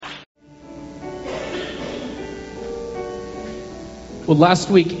Well, last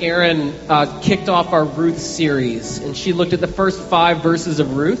week, Erin kicked off our Ruth series, and she looked at the first 5 verses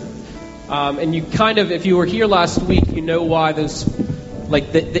of Ruth. And you kind of, if you were here last week, you know why those,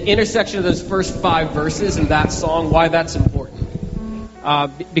 like the intersection of those first 5 verses and that song, why that's important.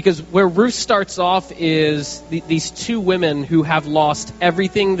 Because where Ruth starts off is these 2 women who have lost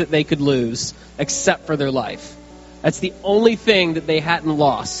everything that they could lose except for their life. That's the only thing that they hadn't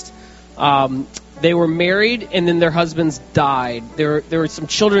lost. They were married, and then their husbands died. There were some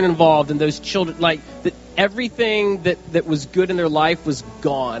children involved, and those children, everything that was good in their life was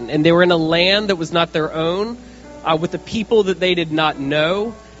gone. And they were in a land that was not their own, with a people that they did not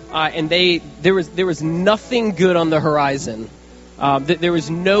know, and there was nothing good on the horizon. There was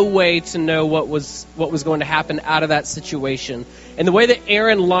no way to know what was going to happen out of that situation. And the way that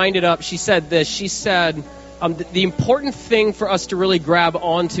Erin lined it up, she said this. She said, the important thing for us to really grab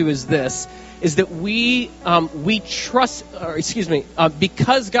onto is this. Is that we trust,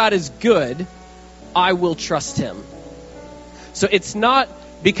 because God is good, I will trust Him. So it's not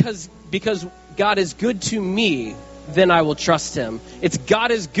because God is good to me, then I will trust Him. It's God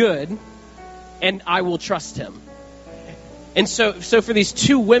is good, and I will trust Him. And so for these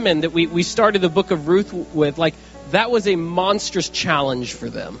 2 women that we started the book of Ruth with, that was a monstrous challenge for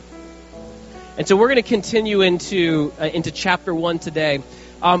them. And so we're going to continue into chapter 1 today.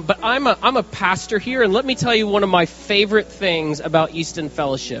 But I'm a pastor here, and let me tell you one of my favorite things about Easton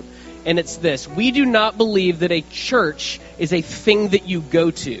Fellowship, and it's this. We do not believe that a church is a thing that you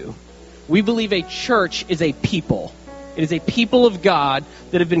go to. We believe a church is a people. It is a people of God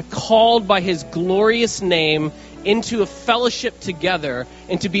that have been called by His glorious name into a fellowship together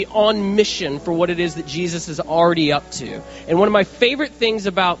and to be on mission for what it is that Jesus is already up to. And one of my favorite things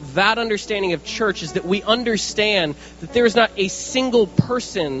about that understanding of church is that we understand that there is not a single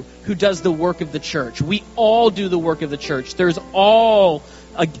person who does the work of the church. We all do the work of the church. We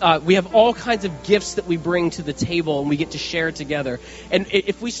have all kinds of gifts that we bring to the table and we get to share together. And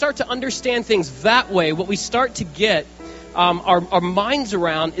if we start to understand things that way, what we start to get our minds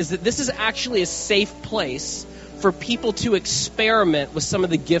around is that this is actually a safe place for people to experiment with some of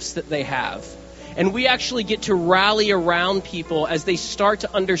the gifts that they have. And we actually get to rally around people as they start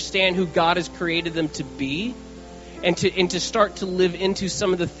to understand who God has created them to be and to start to live into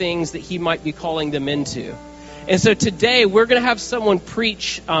some of the things that He might be calling them into. And so today we're going to have someone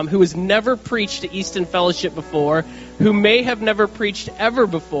preach who has never preached to Easton Fellowship before, who may have never preached ever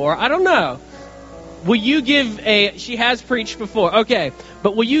before. I don't know. Will you she has preached before, okay,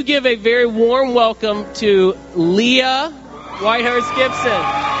 but will you give a very warm welcome to Leah Whitehurst Gibson?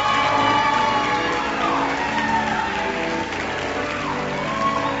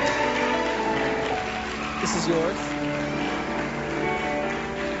 This is yours.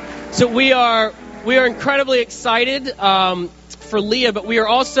 So we are incredibly excited for Leah, but we are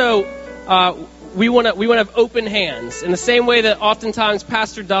also we want to have open hands in the same way that oftentimes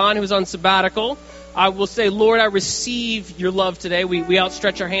Pastor Don, who's on sabbatical, I will say, Lord, I receive your love today. We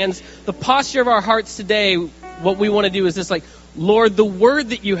outstretch our hands. The posture of our hearts today, what we want to do is this, Lord, the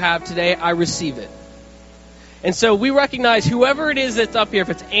word that you have today, I receive it. And so we recognize whoever it is that's up here, if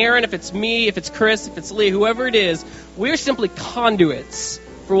it's Aaron, if it's me, if it's Chris, if it's Lee, whoever it is, we're simply conduits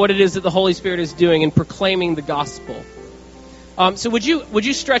for what it is that the Holy Spirit is doing in proclaiming the gospel. So would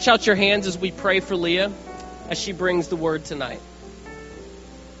you stretch out your hands as we pray for Leah as she brings the word tonight?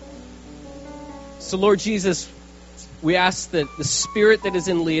 So, Lord Jesus, we ask that the Spirit that is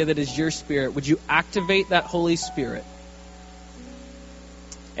in Leah, that is your Spirit, would you activate that Holy Spirit?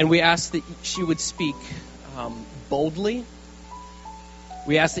 And we ask that she would speak boldly.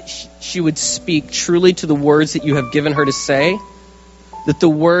 We ask that she would speak truly to the words that you have given her to say, that the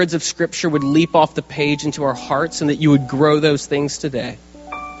words of Scripture would leap off the page into our hearts, and that you would grow those things today.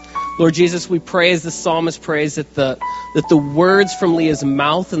 Lord Jesus, we pray as the psalmist prays that the words from Leah's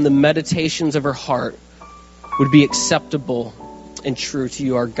mouth and the meditations of her heart would be acceptable and true to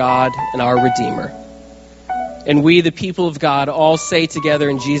you, our God and our Redeemer. And we, the people of God, all say together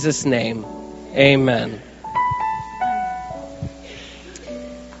in Jesus' name, amen.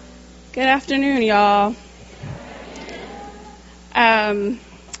 Good afternoon, y'all.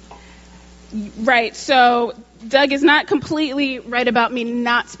 Right, so Doug is not completely right about me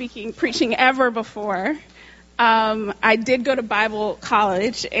not preaching ever before. I did go to Bible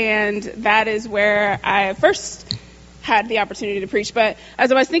college, and that is where I first had the opportunity to preach. But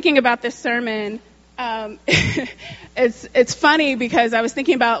as I was thinking about this sermon, it's funny because I was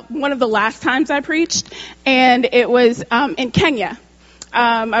thinking about one of the last times I preached, and it was in Kenya.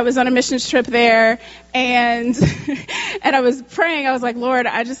 I was on a missions trip there, and and I was praying. I was like, Lord,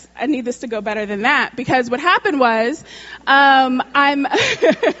 I need this to go better than that. Because what happened was, I'm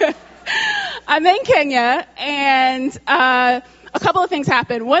I'm in Kenya, and a couple of things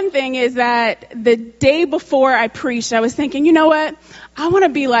happened. One thing is that the day before I preached, I was thinking, you know what? I want to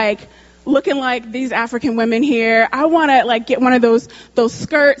be looking like these African women here. I want to get one of those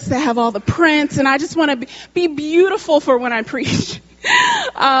skirts that have all the prints, and I just want to be beautiful for when I preach.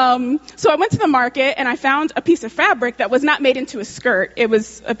 So I went to the market and I found a piece of fabric that was not made into a skirt. It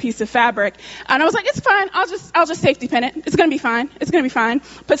was a piece of fabric, and I was like, it's fine. I'll just safety pin it. It's gonna be fine. It's gonna be fine.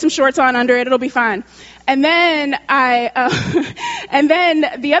 Put some shorts on under it. It'll be fine. And then and then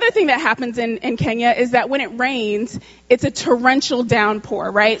the other thing that happens in Kenya is that when it rains, it's a torrential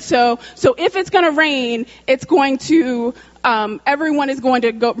downpour, right? So if it's gonna rain, it's going to everyone is going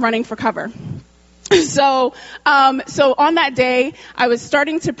to go running for cover. So on that day, I was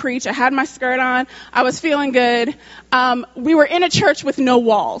starting to preach. I had my skirt on. I was feeling good. We were in a church with no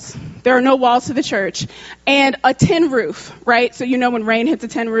walls. There are no walls to the church, and a tin roof, right? So you know when rain hits a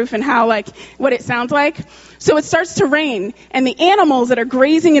tin roof and how what it sounds like. So it starts to rain, and the animals that are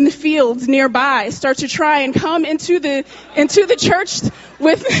grazing in the fields nearby start to try and come into the church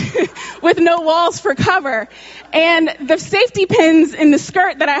with no walls for cover. And the safety pins in the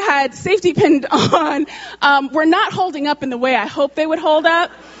skirt that I had safety pinned on were not holding up in the way I hoped they would hold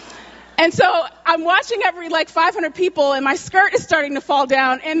up. And so I'm watching every 500 people, and my skirt is starting to fall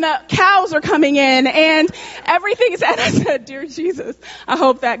down, and the cows are coming in, and everything is. And I said, "Dear Jesus, I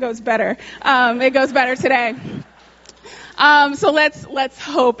hope that goes better. It goes better today." So let's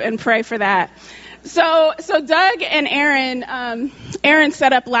hope and pray for that. So Doug and Aaron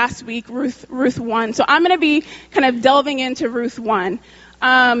set up last week Ruth 1. So I'm going to be kind of delving into Ruth 1,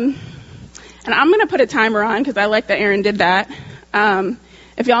 and I'm going to put a timer on because I like that Aaron did that.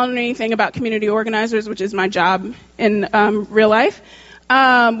 If y'all know anything about community organizers, which is my job in real life,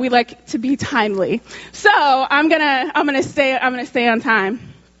 we like to be timely. So I'm gonna stay on time.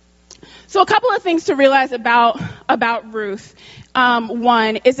 So a couple of things to realize about Ruth.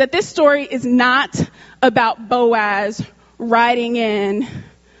 One is that this story is not about Boaz riding in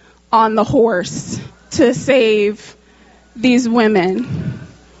on the horse to save these women.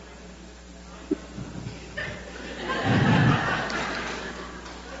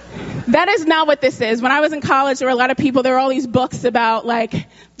 That is not what this is. When I was in college, there were a lot of people, there were all these books about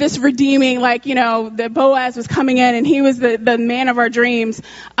this redeeming, that Boaz was coming in and he was the man of our dreams.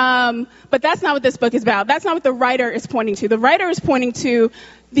 But that's not what this book is about. That's not what the writer is pointing to. The writer is pointing to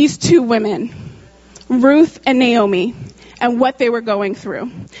these two women, Ruth and Naomi, and what they were going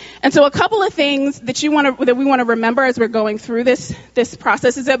through. And so a couple of things that we want to remember as we're going through this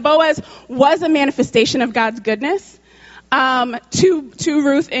process is that Boaz was a manifestation of God's goodness. To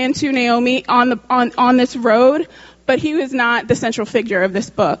Ruth and to Naomi on this road, but he was not the central figure of this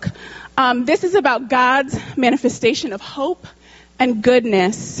book. This is about God's manifestation of hope and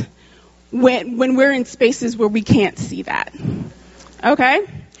goodness when we're in spaces where we can't see that. Okay?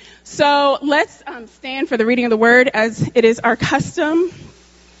 So let's stand for the reading of the word as it is our custom.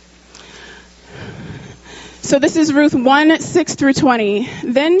 So this is Ruth 1, 6 through 20.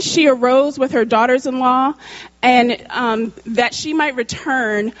 Then she arose with her daughters-in-law, and that she might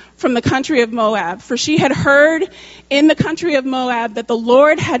return from the country of Moab. For she had heard in the country of Moab that the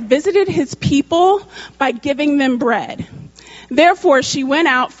Lord had visited his people by giving them bread. Therefore she went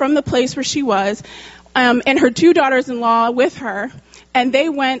out from the place where she was, and her two daughters-in-law with her, and they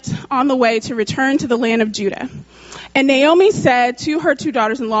went on the way to return to the land of Judah. And Naomi said to her two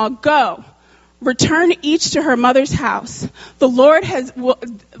daughters-in-law, "Go. Return each to her mother's house. May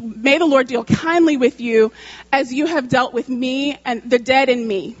the Lord deal kindly with you as you have dealt with me and the dead and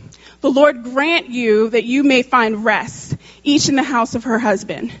me. The Lord grant you that you may find rest, each in the house of her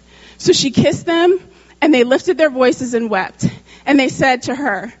husband." So she kissed them, and they lifted their voices and wept. And they said to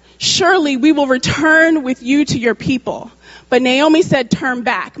her, "Surely we will return with you to your people." But Naomi said, "Turn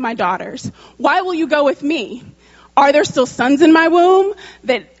back, my daughters. Why will you go with me? Are there still sons in my womb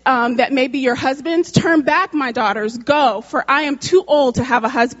that may be your husbands? Turn back, my daughters, go, for I am too old to have a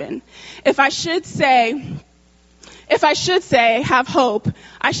husband. If I should say, have hope,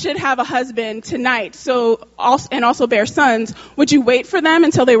 I should have a husband tonight, and also bear sons. Would you wait for them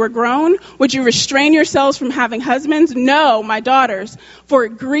until they were grown? Would you restrain yourselves from having husbands? No, my daughters, for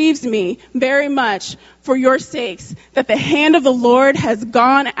it grieves me very much for your sakes that the hand of the Lord has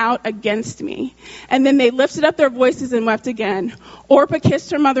gone out against me." And then they lifted up their voices and wept again. Orpah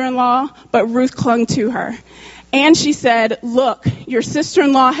kissed her mother-in-law, but Ruth clung to her. And she said, "Look, your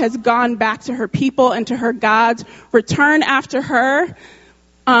sister-in-law has gone back to her people and to her gods. Return after her,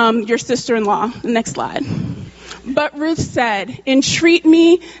 your sister-in-law. Next slide. But Ruth said, entreat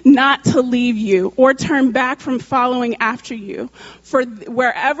me not to leave you or turn back from following after you. For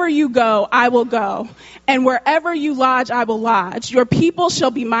wherever you go, I will go. And wherever you lodge, I will lodge. Your people shall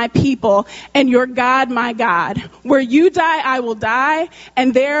be my people and your God, my God. Where you die, I will die,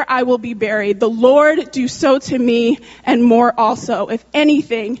 and there I will be buried. The Lord do so to me and more also, if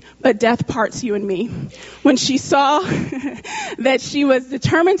anything but death parts you and me. When she saw that she was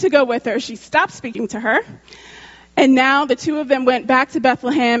determined to go with her, she stopped speaking to her. And now the two of them went back to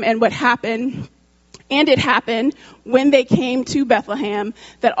Bethlehem, and it happened when they came to Bethlehem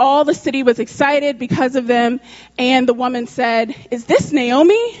that all the city was excited because of them. And the woman said, is this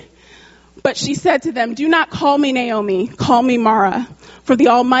Naomi? But she said to them, do not call me Naomi, call me Mara, for the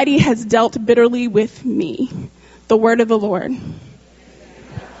Almighty has dealt bitterly with me. The word of the Lord.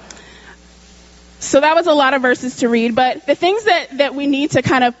 So that was a lot of verses to read, but the things that we need to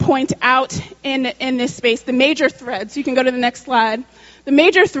kind of point out in this space, the major threads, you can go to the next slide. The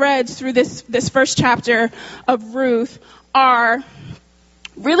major threads through this first chapter of Ruth are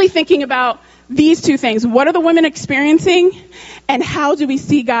really thinking about these two things. What are the women experiencing, and how do we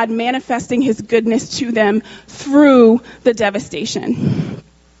see God manifesting his goodness to them through the devastation?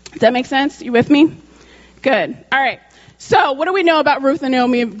 Does that make sense? You with me? Good. All right. So what do we know about Ruth and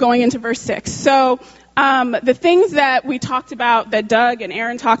Naomi going into verse 6? So the things that we talked about, that Doug and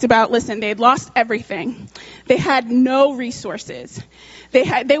Aaron talked about, listen, they had lost everything. They had no resources.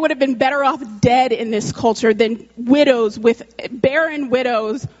 They would have been better off dead in this culture than barren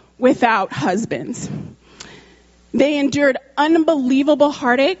widows without husbands. They endured unbelievable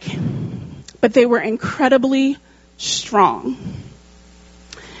heartache, but they were incredibly strong.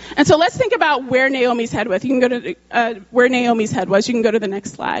 And so let's think about where Naomi's head was. You can go to where Naomi's head was. You can go to the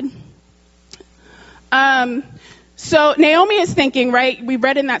next slide. So Naomi is thinking, right? We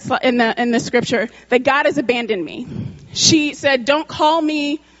read in the scripture that God has abandoned me. She said, "Don't call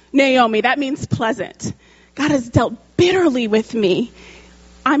me Naomi. That means pleasant. God has dealt bitterly with me.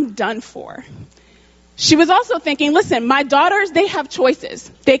 I'm done for." She was also thinking, listen, my daughters, they have choices.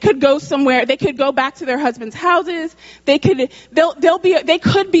 They could go somewhere. They could go back to their husbands' houses. They could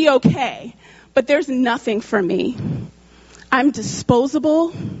be okay, but there's nothing for me. I'm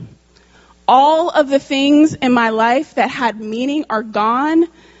disposable. All of the things in my life that had meaning are gone.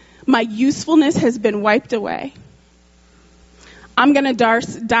 My usefulness has been wiped away. I'm going to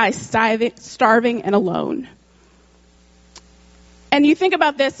die starving and alone. And you think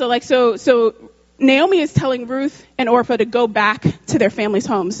about this, so Naomi is telling Ruth and Orpah to go back to their family's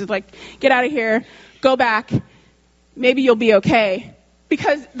homes. It's like, get out of here, go back, maybe you'll be okay.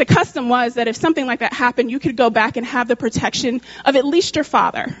 Because the custom was that if something like that happened, you could go back and have the protection of at least your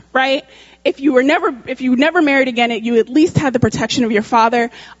father, right? If you were never married again, you at least had the protection of your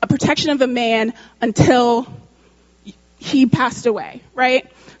father, a protection of a man until he passed away,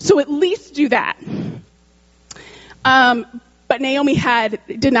 right? So at least do that. But Naomi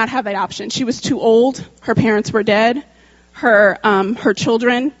did not have that option. She was too old. Her parents were dead. Her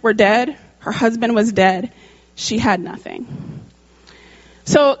children were dead. Her husband was dead. She had nothing.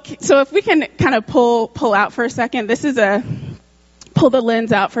 So if we can kind of pull out for a second, pull the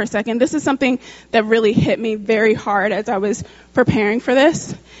lens out for a second. This is something that really hit me very hard as I was preparing for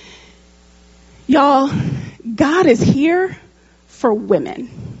this. Y'all, God is here for women.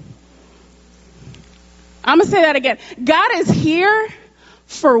 I'm going to say that again. God is here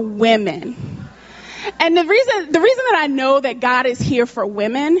for women. And the reason that I know that God is here for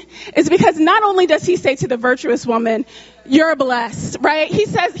women is because not only does he say to the virtuous woman, you're blessed, right?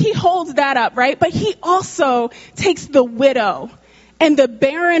 He holds that up, right? But he also takes the widow and the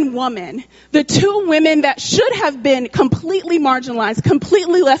barren woman, the two women that should have been completely marginalized,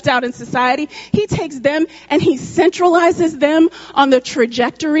 completely left out in society. He takes them and he centralizes them on the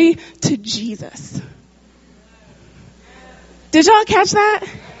trajectory to Jesus. Did y'all catch that?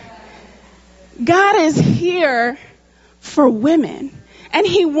 God is here for women. And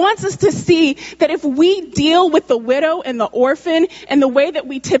he wants us to see that if we deal with the widow and the orphan in the way that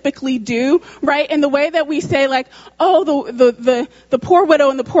we typically do, right? In the way that we say like, oh, the poor widow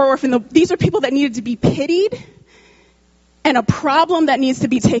and the poor orphan, these are people that needed to be pitied and a problem that needs to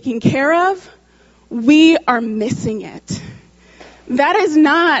be taken care of, we are missing it. That is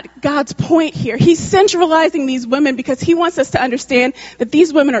not God's point here. He's centralizing these women because he wants us to understand that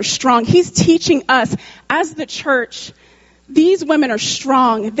these women are strong. He's teaching us as the church, these women are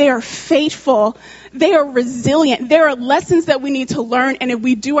strong. They are faithful. They are resilient. There are lessons that we need to learn. And if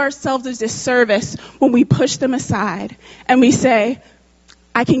we do ourselves a disservice when we push them aside and we say,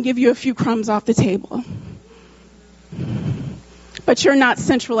 I can give you a few crumbs off the table. but you're not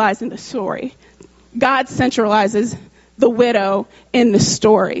centralized in the story. God centralizes the widow in the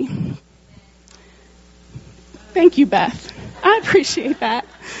story. Thank you, Beth. I appreciate that.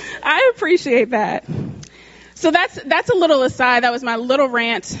 So that's a little aside. That was my little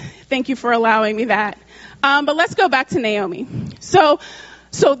rant. Thank you for allowing me that. But let's go back to Naomi. So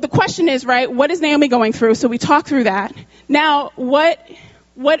the question is, right, what is Naomi going through? So we talked through that. Now, what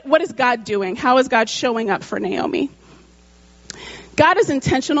is God doing? How is God showing up for Naomi? God is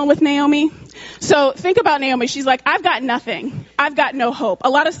intentional with Naomi. So think about Naomi. She's like, I've got nothing. I've got no hope. A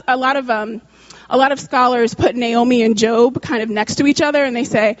lot of scholars put Naomi and Job kind of next to each other, and they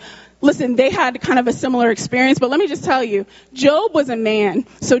say, listen, they had kind of a similar experience, but let me just tell you, Job was a man,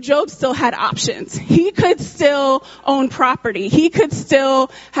 so Job still had options. He could still own property. He could still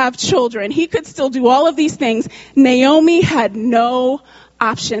have children. He could still do all of these things. Naomi had no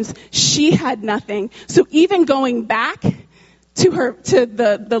options. She had nothing. So even going back to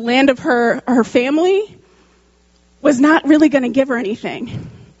the land of her family was not really going to give her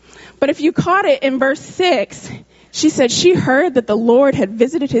anything. But if you caught it in verse 6, she said she heard that the Lord had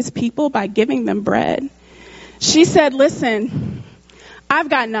visited his people by giving them bread. She said, listen, I've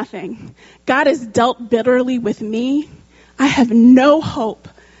got nothing. God has dealt bitterly with me. I have no hope.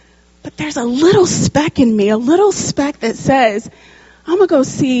 But there's a little speck in me, a little speck that says, I'm going to go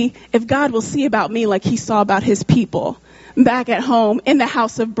see if God will see about me like he saw about his people back at home in the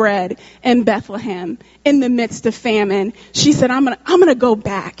house of bread in Bethlehem in the midst of famine. She said, I'm going to go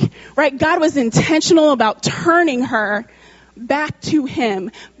back, right? God was intentional about turning her back to him,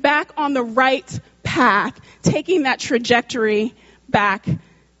 back on the right path, taking that trajectory back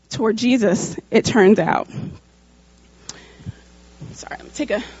toward Jesus, it turns out. Sorry, let me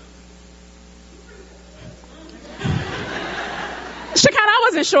take a... Shekinah, I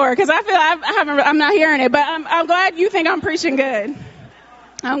wasn't sure because I feel I'm not hearing it, but I'm glad you think I'm preaching good.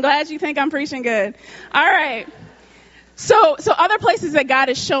 I'm glad you think I'm preaching good. All right. So other places that God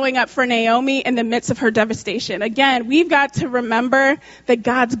is showing up for Naomi in the midst of her devastation. Again, we've got to remember that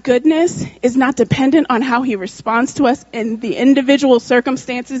God's goodness is not dependent on how he responds to us in the individual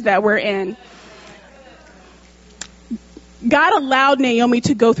circumstances that we're in. God allowed Naomi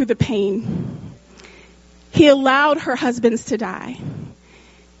to go through the pain. He allowed her husbands to die.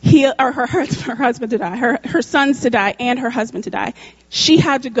 Her husband to die, her sons to die, and her husband to die. She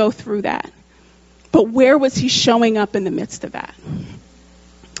had to go through that. But where was he showing up in the midst of that?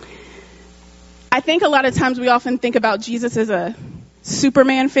 I think a lot of times we often think about Jesus as a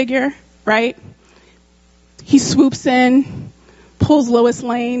Superman figure, right? He swoops in, pulls Lois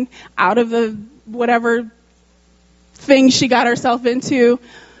Lane out of the whatever thing she got herself into,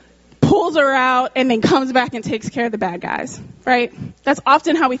 pulls her out, and then comes back and takes care of the bad guys, right? That's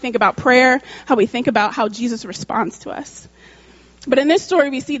often how we think about prayer, how we think about how Jesus responds to us. But in this story,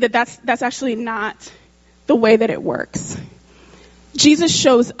 we see that that's actually not the way that it works. Jesus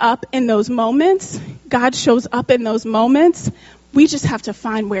shows up in those moments. God shows up in those moments. We just have to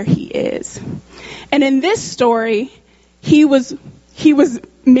find where he is. And in this story, he was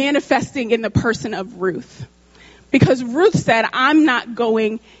manifesting in the person of Ruth. Because Ruth said, I'm not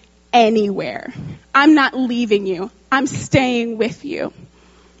going anywhere. I'm not leaving you. I'm staying with you.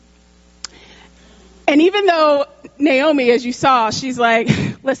 And even though Naomi, as you saw, she's like,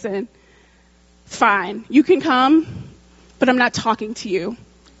 listen, fine, you can come, but I'm not talking to you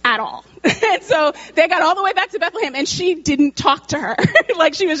at all. And so they got all the way back to Bethlehem, and she didn't talk to her.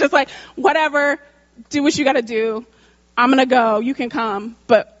 Like, she was just like, whatever, do what you got to do. I'm going to go. You can come.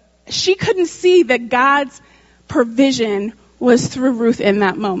 But she couldn't see that God's provision was through Ruth in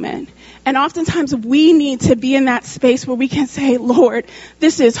that moment. And oftentimes we need to be in that space where we can say, Lord,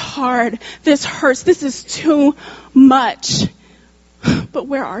 this is hard. This hurts. This is too much. But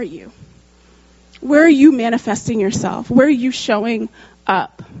where are you? Where are you manifesting yourself? Where are you showing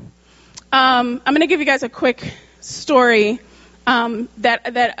up? I'm going to give you guys a quick story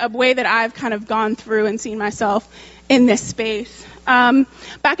that a way that I've kind of gone through and seen myself in this space.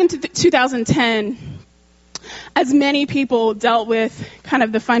 Back in 2010, as many people dealt with kind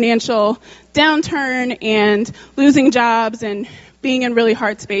of the financial downturn and losing jobs and being in really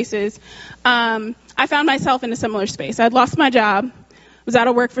hard spaces, I found myself in a similar space. I'd lost my job, was out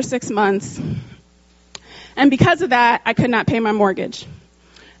of work for 6 months, and because of that, I could not pay my mortgage.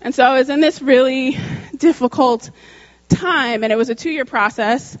 And so I was in this really difficult time, and it was a 2-year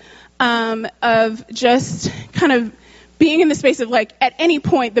process of just kind of being in the space of, like, at any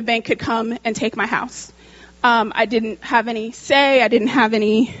point the bank could come and take my house. I didn't have any say. I didn't have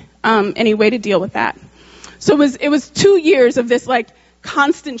any way to deal with that. So it was 2 years of this, like,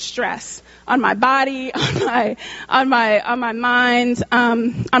 constant stress on my body, on my mind,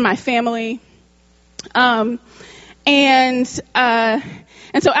 on my family. And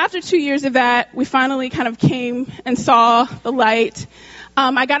so after 2 years of that, we finally kind of came and saw the light.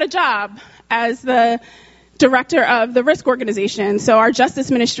 I got a job as the director of the RISK organization. So our justice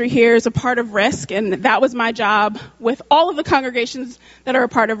ministry here is a part of RISK, and that was my job with all of the congregations that are a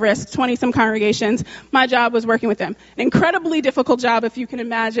part of RISK, 20-some congregations. My job was working with them. An incredibly difficult job, if you can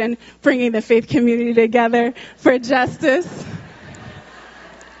imagine, bringing the faith community together for justice.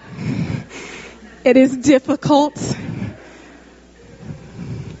 It is difficult.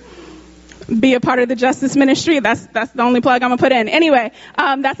 Be a part of the justice ministry. That's the only plug I'm gonna put in. Anyway,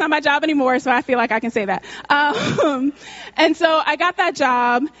 that's not my job anymore, so I feel like I can say that. And so I got that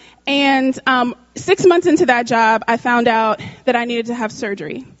job, and 6 months into that job, I found out that I needed to have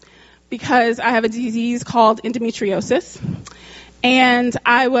surgery because I have a disease called endometriosis, and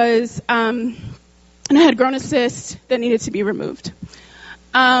I had grown a cyst that needed to be removed.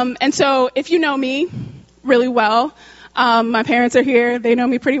 And so if you know me really well, my parents are here. They know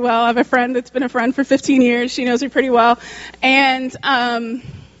me pretty well. I have a friend that's been a friend for 15 years. She knows me pretty well. And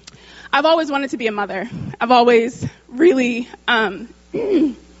I've always wanted to be a mother. I've always really,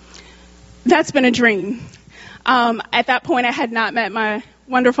 that's been a dream. At that point, I had not met my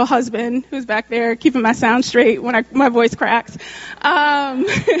wonderful husband, who's back there keeping my sound straight when my voice cracks.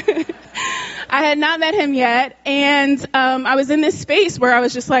 I had not met him yet, and I was in this space where I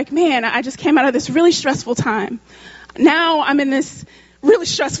was just like, man, I just came out of this really stressful time. Now I'm in this really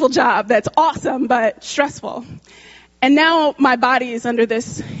stressful job that's awesome, but stressful. And now my body is under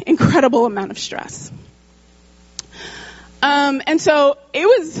this incredible amount of stress. And so it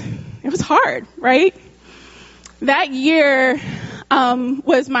was hard, right? That year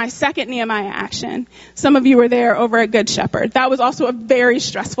was my second Nehemiah action. Some of you were there over at Good Shepherd. That was also a very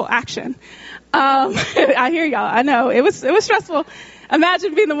stressful action. I hear y'all. I know it was stressful.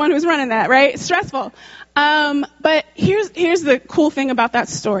 Imagine being the one who's running that, right? It's stressful. But here's the cool thing about that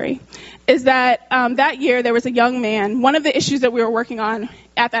story is that that year there was a young man. One of the issues that we were working on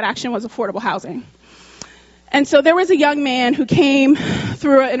at that action was affordable housing. And so there was a young man who came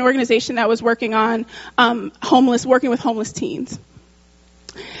through an organization that was working on working with homeless teens.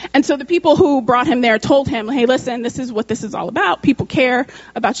 And so the people who brought him there told him, hey, listen, this is what this is all about. People care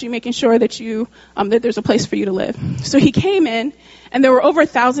about you making sure that that there's a place for you to live. So he came in, and there were over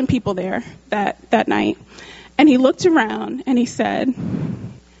 1,000 people there that night. And he looked around and he said,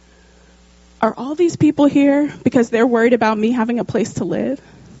 are all these people here because they're worried about me having a place to live?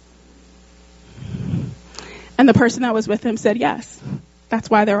 And the person that was with him said, yes, that's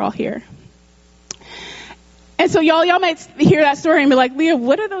why they're all here. And so y'all might hear that story and be like, Leah,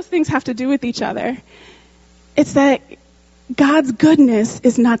 what do those things have to do with each other? It's that God's goodness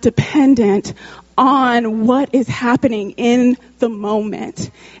is not dependent on what is happening in the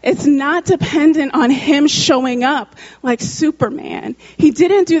moment. It's not dependent on him showing up like Superman. He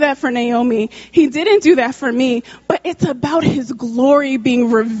didn't do that for Naomi. He didn't do that for me. But it's about his glory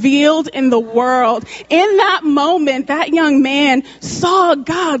being revealed in the world. In that moment, that young man saw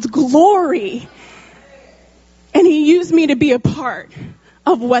God's glory. And he used me to be a part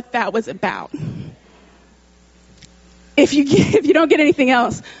of what that was about. If you don't get anything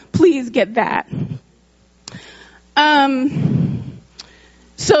else, please get that.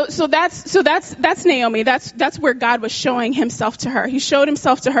 So that's Naomi. That's where God was showing himself to her. He showed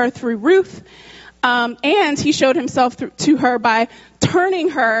himself to her through Ruth, and he showed himself to her by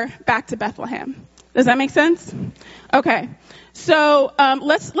turning her back to Bethlehem. Does that make sense? Okay. So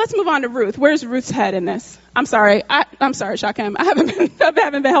let's move on to Ruth. Where's Ruth's head in this? I'm sorry, Shakem. I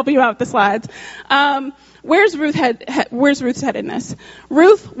haven't been helping you out with the slides. Where's Ruth's head in this?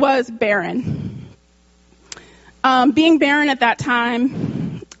 Ruth was barren. Being barren at that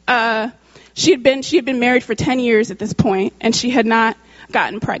time, she had been married for 10 years at this point, and she had not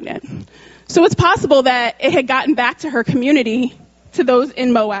gotten pregnant. So it's possible that it had gotten back to her community, to those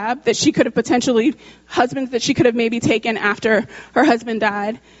in Moab, that she could have husbands that she could have maybe taken after her husband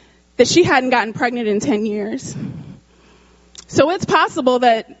died, that she hadn't gotten pregnant in 10 years. So it's possible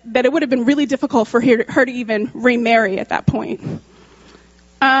that it would have been really difficult for her to even remarry at that point.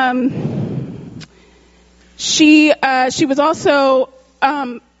 She was also,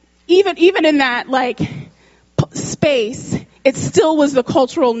 even in that space, it still was the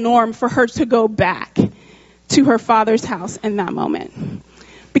cultural norm for her to go back to her father's house in that moment,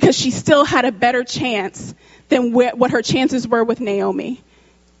 because she still had a better chance than what her chances were with Naomi.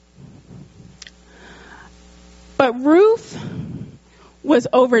 But Ruth was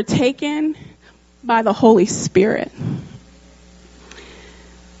overtaken by the Holy Spirit.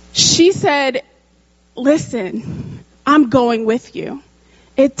 she said, listen, I'm going with you.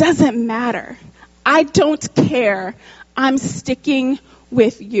 It doesn't matter. I don't care. I'm sticking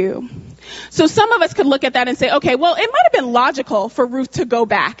with you. So some of us could look at that and say, okay, well, it might have been logical for Ruth to go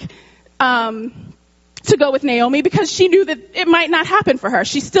back, to go with Naomi, because she knew that it might not happen for her.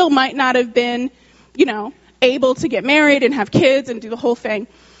 She still might not have been, able to get married and have kids and do the whole thing.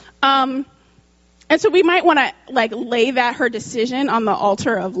 And so we might want to lay that her decision on the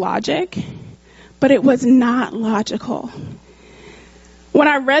altar of logic, but it was not logical. When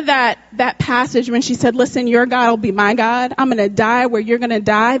I read that passage when she said, listen, your God will be my God. I'm going to die where you're going to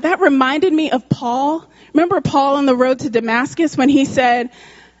die. That reminded me of Paul. Remember Paul on the road to Damascus when he said,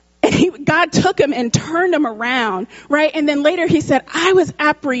 God took him and turned him around, right? And then later he said, I was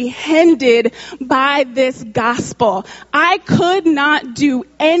apprehended by this gospel. I could not do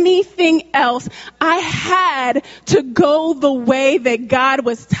anything else. I had to go the way that God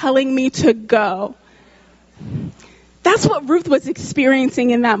was telling me to go. That's what Ruth was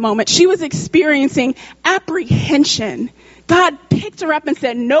experiencing in that moment. She was experiencing apprehension. God picked her up and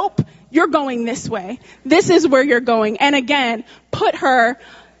said, nope, you're going this way. This is where you're going. And again, put her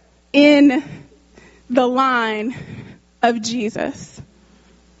in the line of Jesus.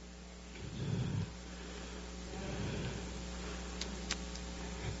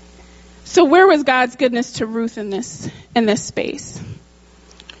 So where was God's goodness to Ruth in this space?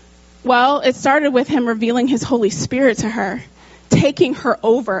 Well, it started with him revealing his Holy Spirit to her, taking her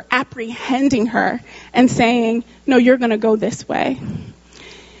over, apprehending her, and saying, no, you're going to go this way.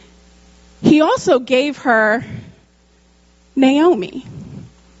 He also gave her Naomi.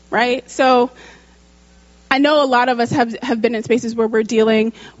 Right? So I know a lot of us have been in spaces where we're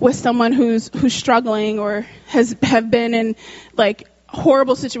dealing with someone who's struggling or have been in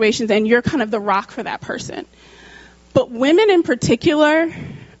horrible situations, and you're kind of the rock for that person. But women in particular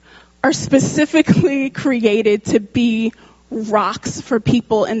are specifically created to be rocks for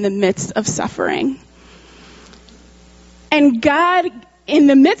people in the midst of suffering. And God, in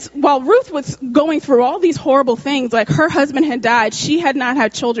the midst, while Ruth was going through all these horrible things, like her husband had died, she had not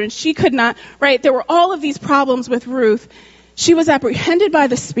had children, she could not, right? There were all of these problems with Ruth. She was apprehended by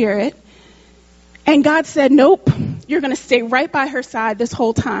the Spirit, and God said, nope, you're going to stay right by her side this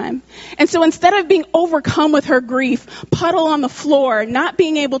whole time. And so instead of being overcome with her grief, puddle on the floor, not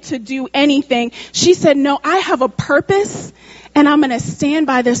being able to do anything, she said, no, I have a purpose, and I'm going to stand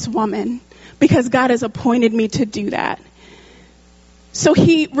by this woman because God has appointed me to do that. So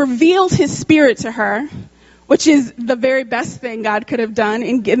he revealed his Spirit to her, which is the very best thing God could have done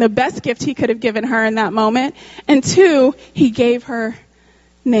and the best gift he could have given her in that moment. And 2, he gave her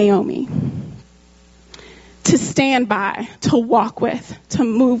Naomi to stand by, to walk with, to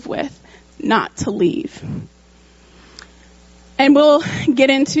move with, not to leave. And we'll get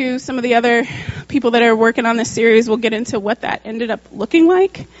into some of the other people that are working on this series. We'll get into what that ended up looking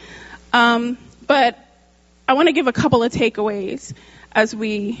like. But I want to give a couple of takeaways as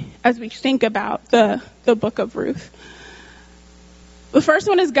we think about the book of Ruth. The first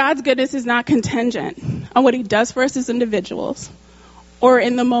one is God's goodness is not contingent on what he does for us as individuals or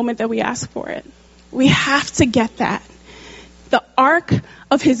in the moment that we ask for it. We have to get that. The arc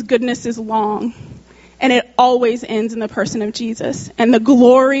of his goodness is long, and it always ends in the person of Jesus and the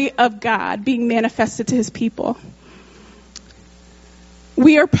glory of God being manifested to his people.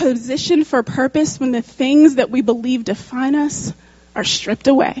 We are positioned for purpose when the things that we believe define us are stripped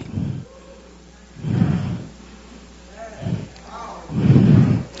away.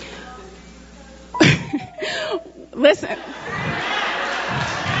 Listen.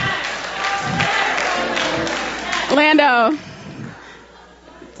 Lando,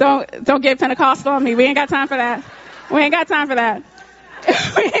 don't get Pentecostal on me. We ain't got time for that. We ain't got time for that.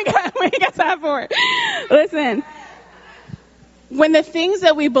 we ain't got time for it. Listen, when the things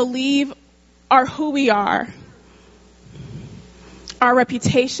that we believe are who we are, our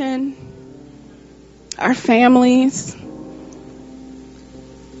reputation, our families,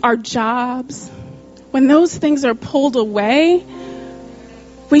 our jobs, when those things are pulled away,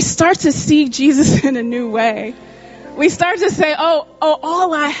 we start to see Jesus in a new way. We start to say, oh,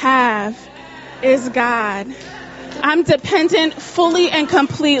 all I have is God. I'm dependent fully and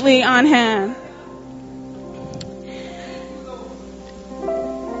completely on him.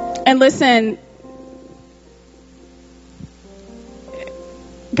 And listen,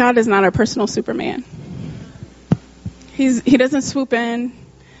 God is not our personal Superman. He doesn't swoop in.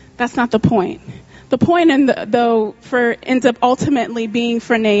 That's not the point. The point, ends up ultimately being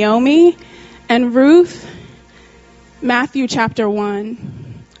for Naomi and Ruth, Matthew chapter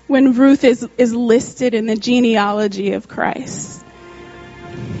 1, when Ruth is listed in the genealogy of Christ.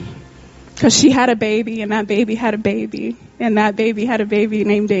 Because she had a baby, and that baby had a baby, and that baby had a baby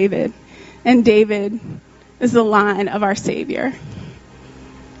named David. And David is the line of our Savior.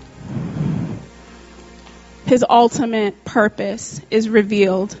 His ultimate purpose is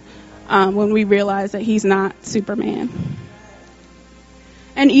revealed when we realize that he's not Superman.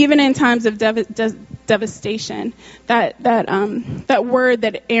 And even in times of devastation, that word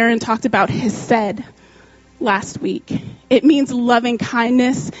that Aaron talked about, hesed, last week, it means loving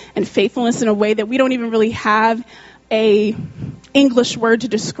kindness and faithfulness in a way that we don't even really have a English word to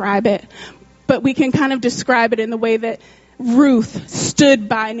describe it. But we can kind of describe it in the way that Ruth stood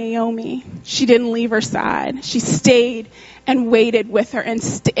by Naomi. She didn't leave her side. She stayed and waited with her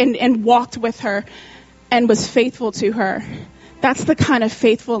and walked with her and was faithful to her. That's the kind of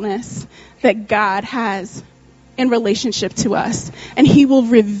faithfulness that God has in relationship to us. And he will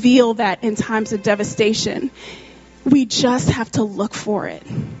reveal that in times of devastation. We just have to look for it.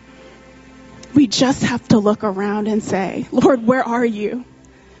 We just have to look around and say, Lord, where are you?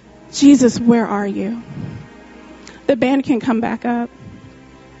 Jesus, where are you? The band can come back up.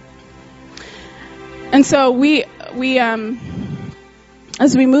 And so we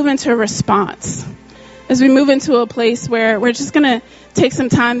as we move into a response, as we move into a place where we're just going to take some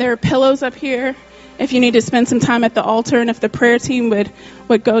time, there are pillows up here if you need to spend some time at the altar, and if the prayer team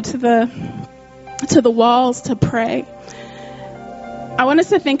would go to the walls to pray. I want us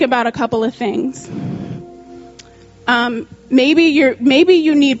to think about a couple of things. Maybe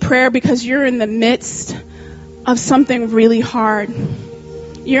you need prayer because you're in the midst of something really hard.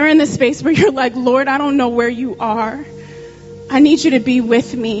 You're in the space where you're like, Lord, I don't know where you are. I need you to be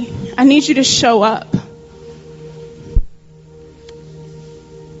with me. I need you to show up.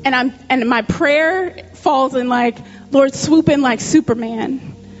 And my prayer falls in like, Lord, swoop in like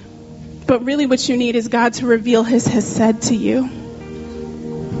Superman. But really what you need is God to reveal his hesed to you.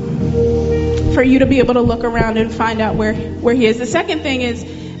 For you to be able to look around and find out where he is. The second thing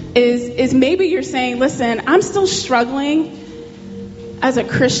is maybe you're saying, listen, I'm still struggling as a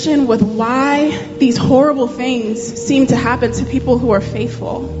Christian with why these horrible things seem to happen to people who are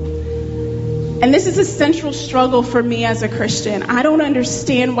faithful. And this is a central struggle for me as a Christian. I don't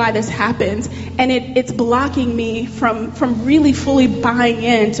understand why this happens, and it's blocking me from really fully buying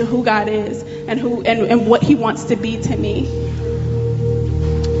into who God is and what he wants to be to me.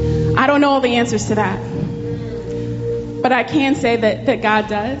 I don't know all the answers to that. But I can say that God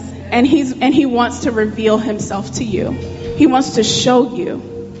does, and he wants to reveal himself to you. He wants to show you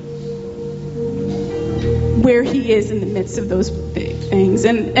where he is in the midst of those big things.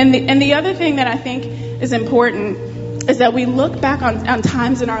 And the other thing that I think is important is that we look back on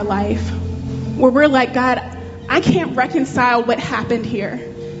times in our life where we're like, God, I can't reconcile what happened here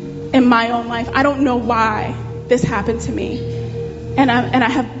in my own life. I don't know why this happened to me. And I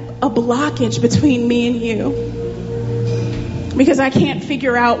have a blockage between me and you because I can't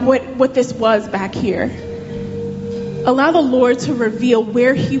figure out what this was back here. Allow the Lord to reveal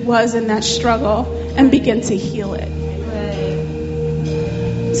where he was in that struggle and begin to heal it.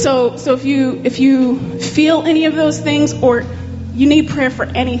 So if you feel any of those things, or you need prayer for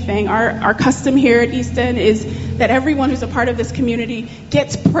anything, our custom here at Easton is that everyone who's a part of this community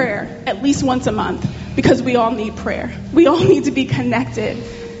gets prayer at least once a month, because we all need prayer. We all need to be connected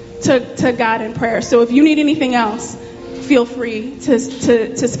to God in prayer. So if you need anything else, feel free to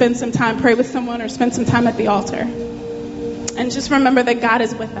spend some time, pray with someone, or spend some time at the altar. And just remember that God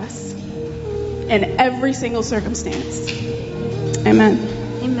is with us in every single circumstance. Amen.